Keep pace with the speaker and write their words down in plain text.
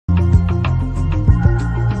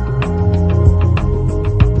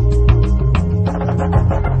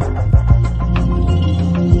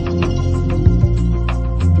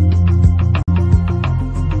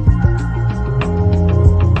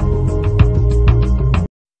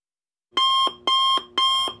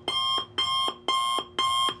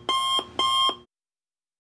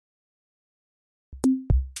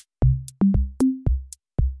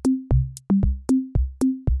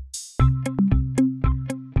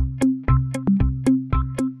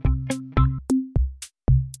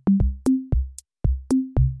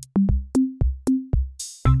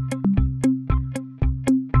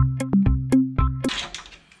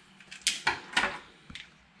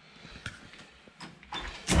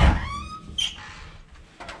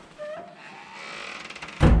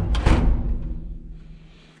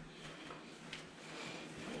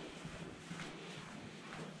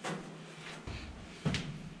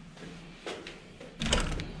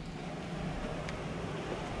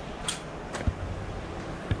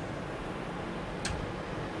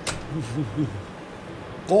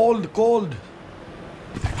Cold.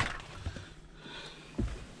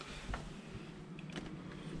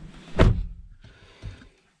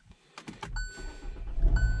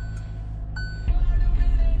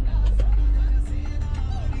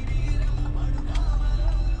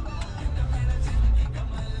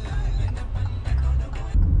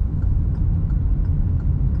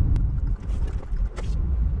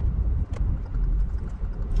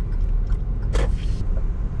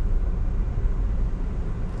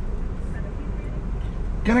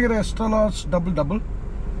 Can I get an extra large double?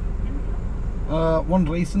 One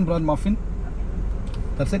raisin bran muffin.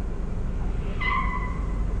 That's it.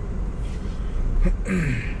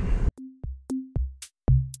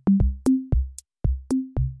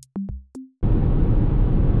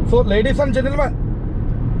 So, ladies and gentlemen,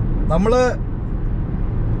 നമ്മൾ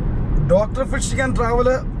doctor phishing and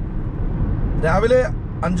travel രാവിലെ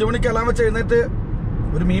 5 മണിക്ക് alarm വെച്ച് എഴുന്നേറ്റ്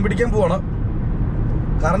ഒരു മീൻ പിടിക്കാൻ പോവാണ്.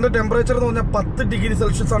 കറണ്ട് ടെമ്പറേച്ചർ എന്ന് പറഞ്ഞാൽ 10 ഡിഗ്രി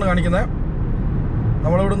സെൽഷ്യസ് ആണ് കാണിക്കുന്നത്.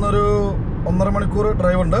 നമ്മളിവിടുന്ന് ഒരു 1.5 മണിക്കൂർ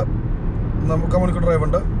ഡ്രൈവ് ഉണ്ട്, 3 മണിക്കൂർ ഡ്രൈവ്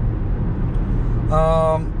ഉണ്ട്.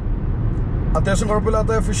 അത്യാവശ്യം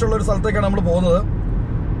കുഴപ്പമില്ലാത്ത ഫിഷ് ഉള്ളൊരു സ്ഥലത്തേക്കാണ് നമ്മൾ പോകുന്നത്.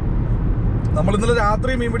 നമ്മൾ ഇന്നലെ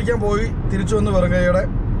രാത്രി മീൻ പിടിക്കാൻ പോയി തിരിച്ചു വന്ന് വെറുങ്കയുടെ.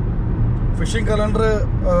 ഫിഷിംഗ് കലണ്ടർ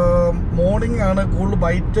മോർണിംഗ് ആണ് കൂടുതൽ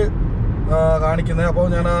ബൈറ്റ് കാണിക്കുന്നത്. അപ്പോൾ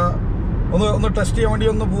ഞാൻ ഒന്ന് ടെസ്റ്റ് ചെയ്യാൻ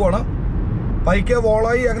വേണ്ടി ഒന്ന് പോവാണ്. പൈക്ക,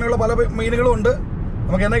 വോളായി അങ്ങനെയുള്ള പല മീനുകളും ഉണ്ട്.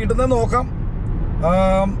 നമുക്ക് എന്നാ കിട്ടുന്നതെന്ന് നോക്കാം.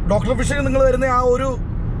 ഡോക്ടർ ഫിഷിംഗ് നിങ്ങൾ തരുന്ന ആ ഒരു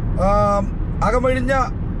അകമഴിഞ്ഞ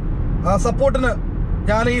സപ്പോർട്ടിന്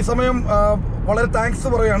ഞാൻ ഈ സമയം വളരെ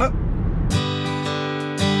താങ്ക്സ് പറയുകയാണ്.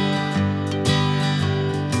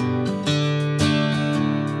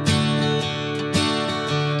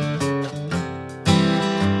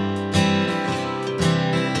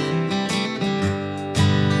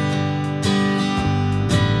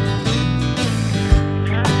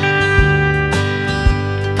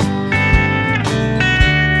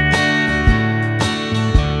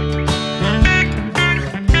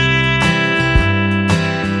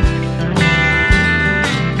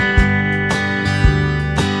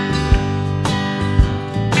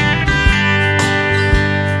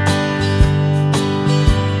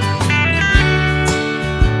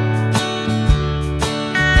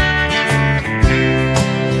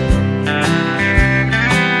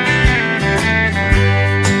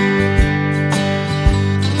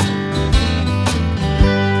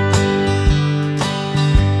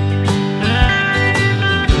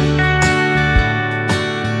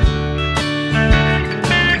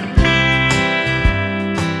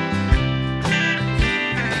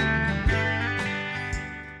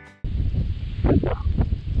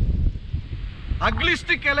 Ugly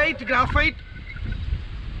stick elite graphite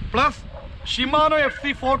plus Shimano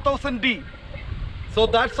FC 4000D. So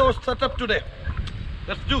that's our setup today.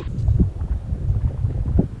 Let's do.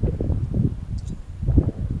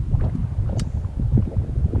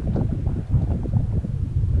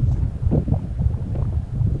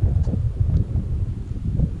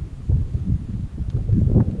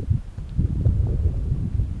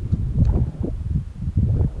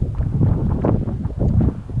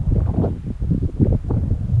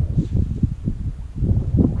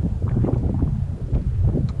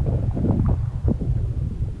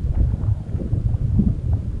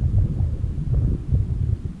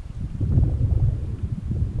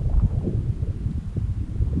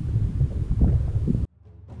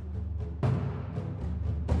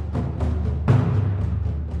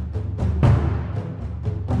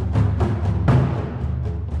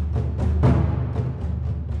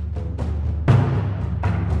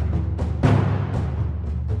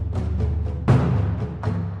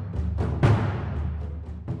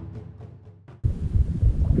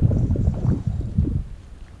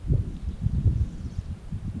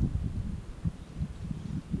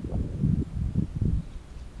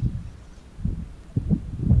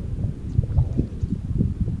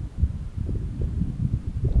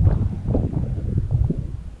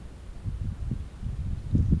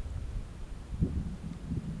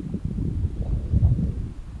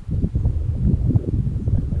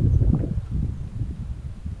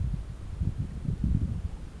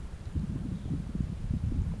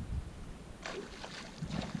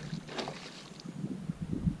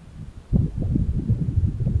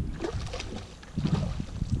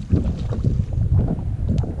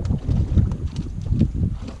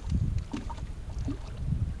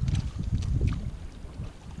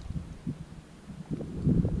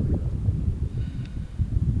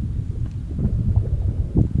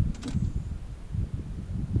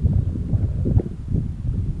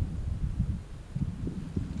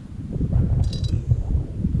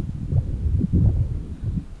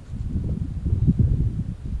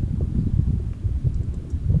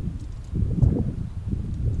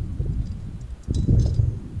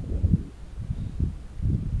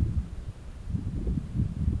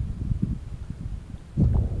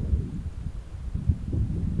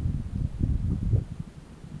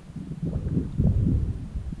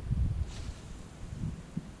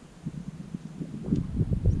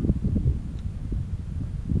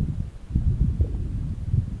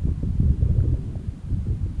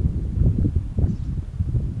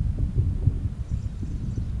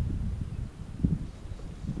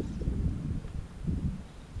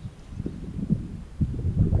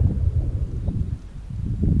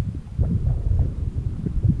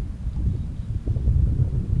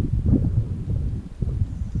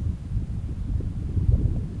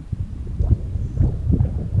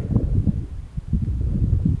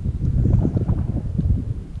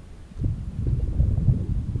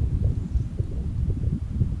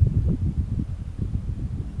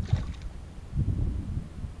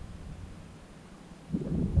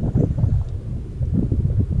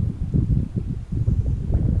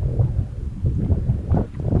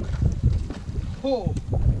 Oh.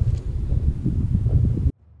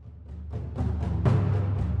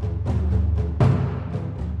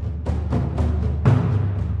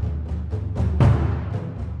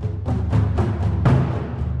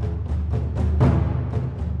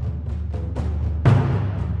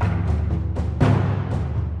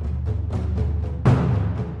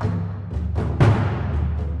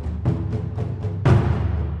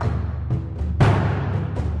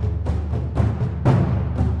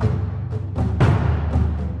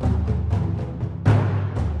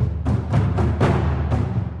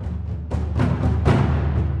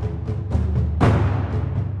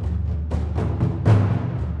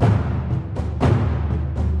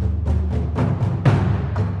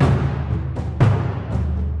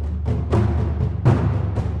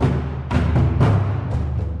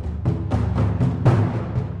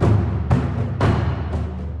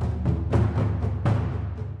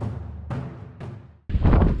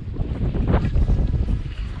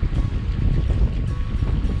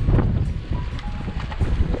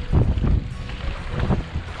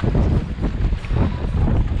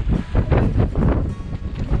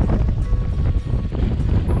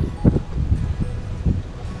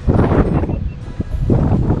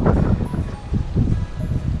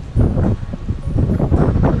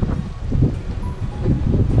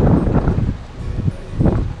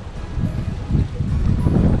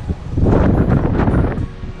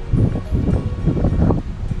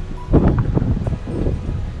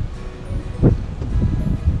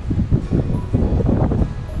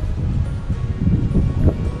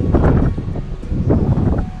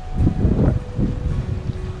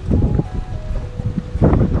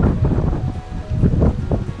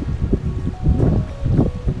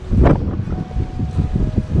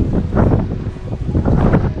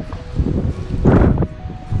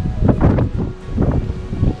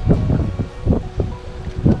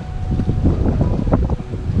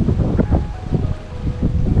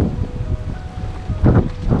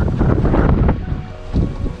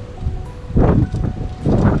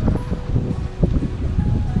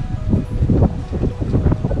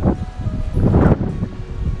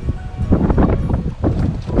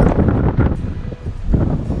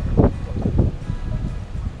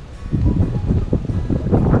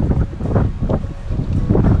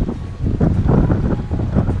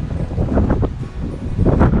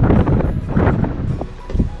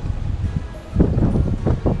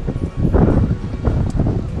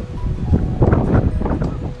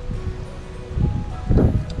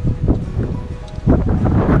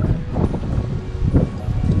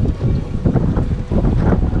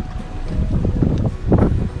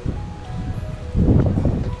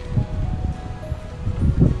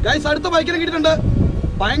 Guys, അടുത്ത ബൈക്കിനെ കിട്ടിയിട്ടുണ്ട്.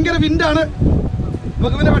 ഭയങ്കര വിൻഡാണ്.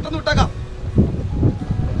 നമുക്ക് പിന്നെ പെട്ടെന്ന് വിട്ടേക്കാം.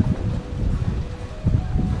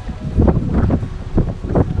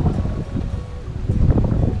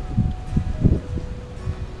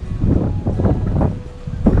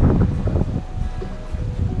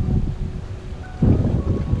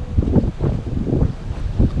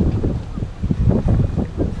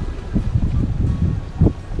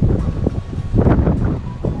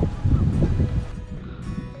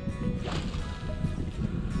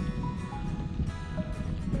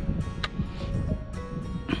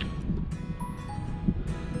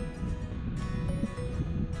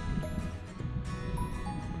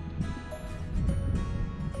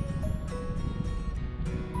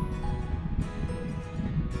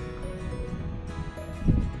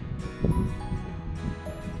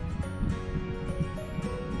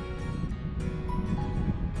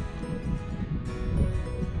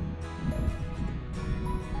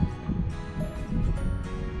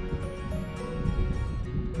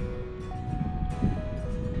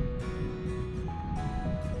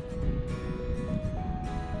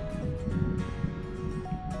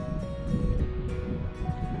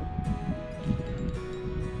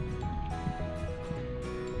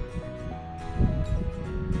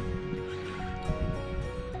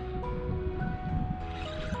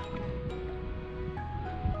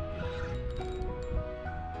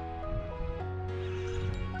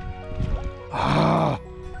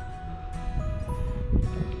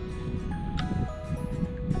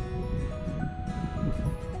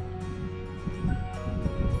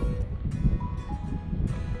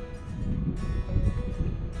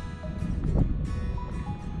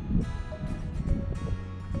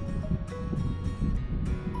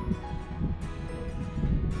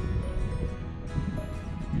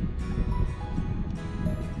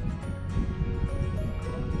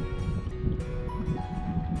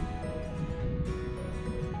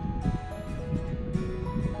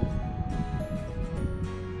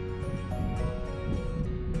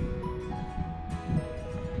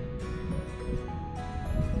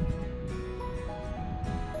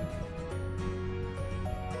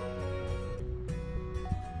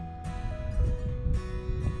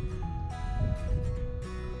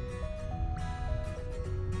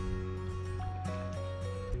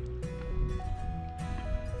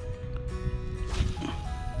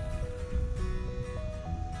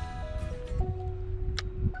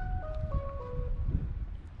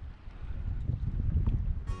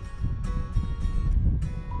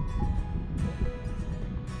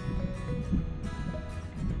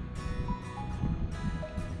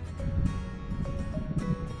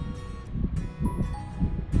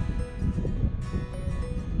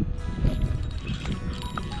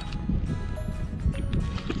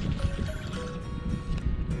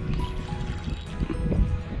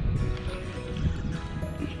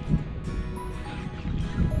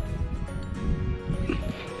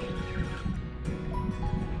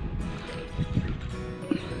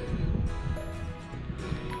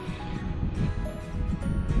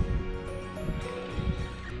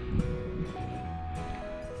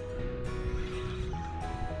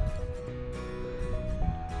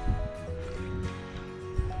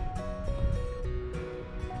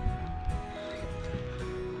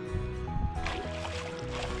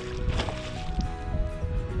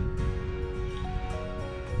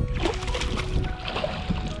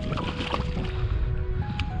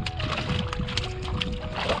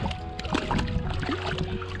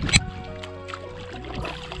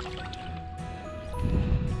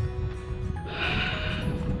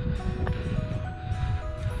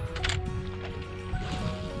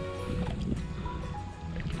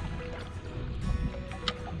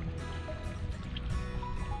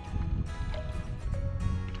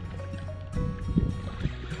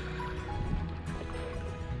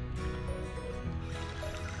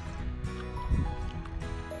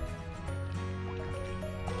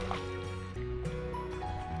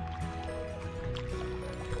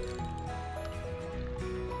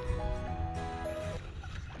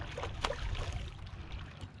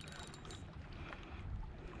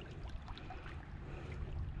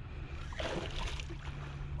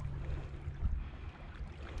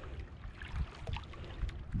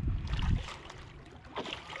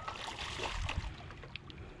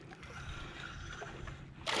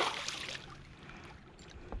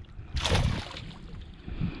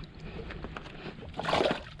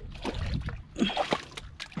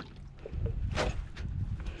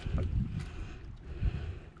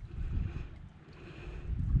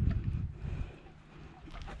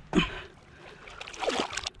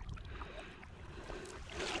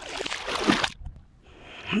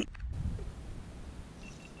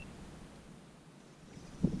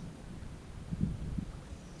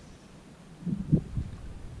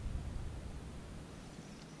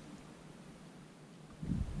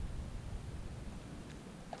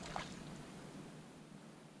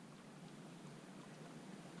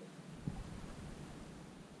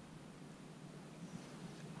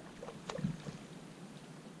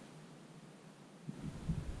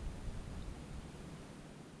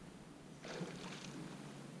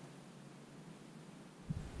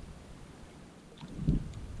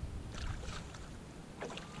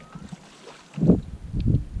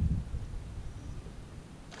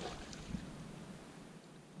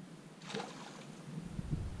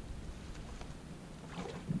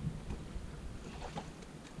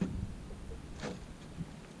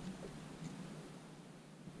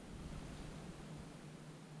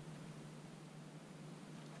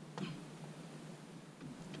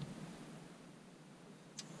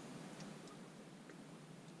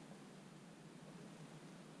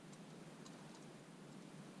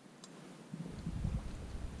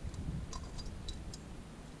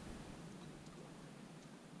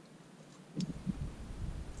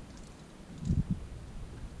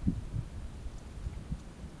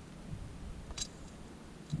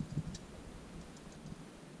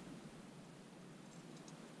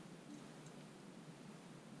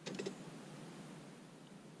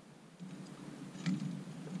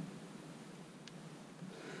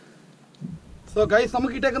 സോ ഗൈസ്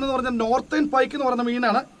നമുക്ക് ഇട്ടേക്കുന്നതെന്ന് പറഞ്ഞാൽ നോർത്തേൺ പൈക്ക് എന്ന് പറയുന്ന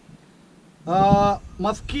മീനാണ്.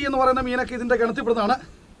 മസ്കി എന്ന് പറയുന്ന മീനൊക്കെ ഇതിൻ്റെ ഗണത്തിൽപ്പെടുന്നതാണ്.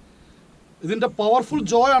 ഇതിൻ്റെ പവർഫുൾ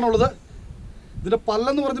ജോ ആണുള്ളത്. ഇതിൻ്റെ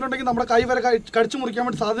പല്ലെന്ന് പറഞ്ഞിട്ടുണ്ടെങ്കിൽ നമ്മുടെ കൈ വരെ കടിച്ചു മുറിക്കാൻ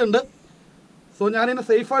വേണ്ടി സാധ്യതയുണ്ട്. സോ ഞാനിതിനെ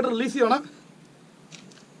സേഫായിട്ട് റിലീസ് ചെയ്യണം.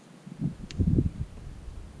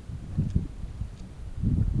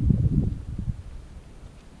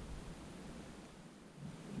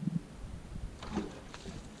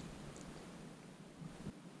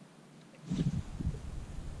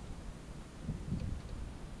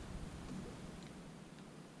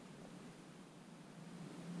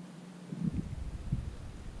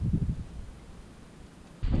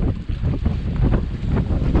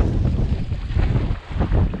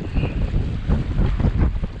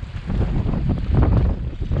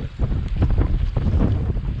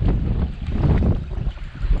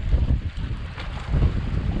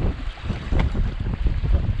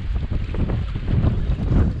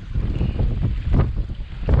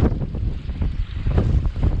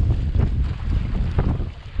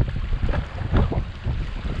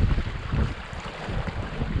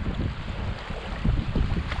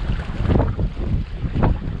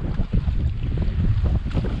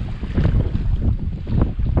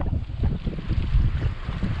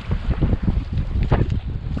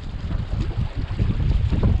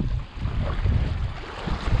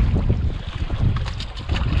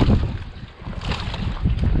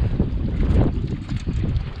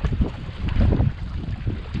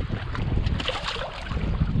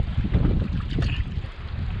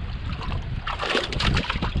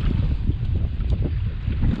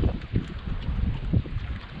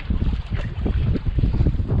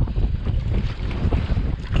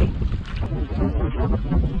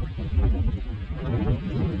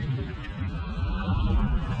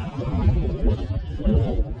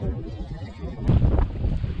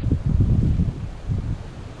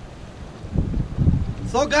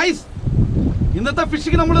 സോ ഗൈസ്, ഇന്നത്തെ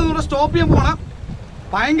ഫിഷിങ് നമ്മൾ ഇവിടെ സ്റ്റോപ്പ് ചെയ്യാൻ പോകണം.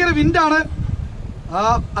 ഭയങ്കര വിൻഡാണ്.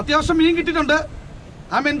 അത്യാവശ്യം മീൻ കിട്ടിയിട്ടുണ്ട്.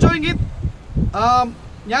 I M enjoying it.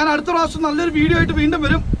 ഞാൻ അടുത്ത പ്രാവശ്യം നല്ലൊരു വീഡിയോ ആയിട്ട് വീണ്ടും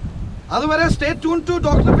വരും. അതുവരെ stay tune to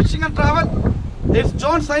doctor phishing and travel. It's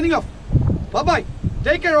John signing off. Bye bye.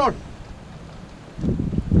 Take care all.